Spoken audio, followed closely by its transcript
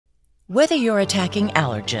Whether you're attacking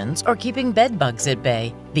allergens or keeping bed bugs at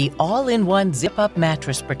bay, the all-in-one zip-up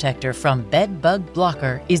mattress protector from Bed Bug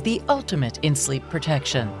Blocker is the ultimate in sleep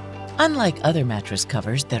protection. Unlike other mattress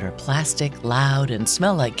covers that are plastic, loud, and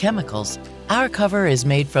smell like chemicals, our cover is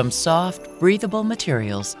made from soft, breathable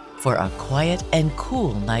materials for a quiet and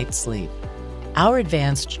cool night's sleep. Our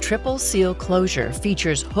advanced triple seal closure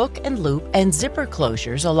features hook and loop and zipper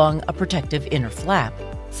closures along a protective inner flap,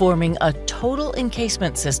 forming a total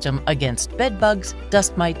encasement system against bed bugs,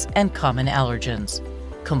 dust mites, and common allergens.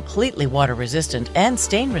 Completely water-resistant and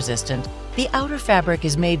stain-resistant, the outer fabric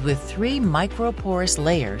is made with 3 microporous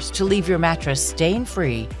layers to leave your mattress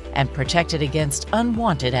stain-free and protected against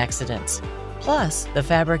unwanted accidents. Plus, the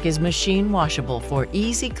fabric is machine washable for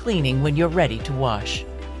easy cleaning when you're ready to wash.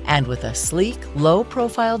 And with a sleek,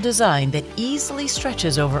 low-profile design that easily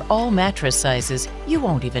stretches over all mattress sizes, you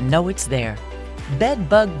won't even know it's there. Bed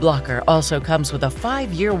Bug Blocker also comes with a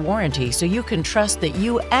 5-year warranty, so you can trust that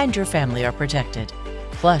you and your family are protected.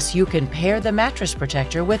 Plus, you can pair the mattress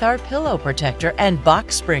protector with our pillow protector and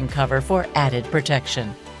box spring cover for added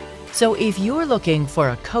protection. So if you're looking for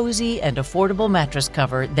a cozy and affordable mattress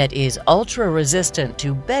cover that is ultra-resistant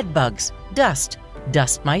to bed bugs, dust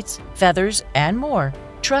mites, feathers, and more,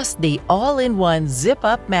 trust the all-in-one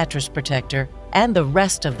zip-up mattress protector and the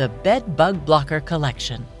rest of the Bed Bug Blocker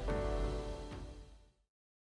collection.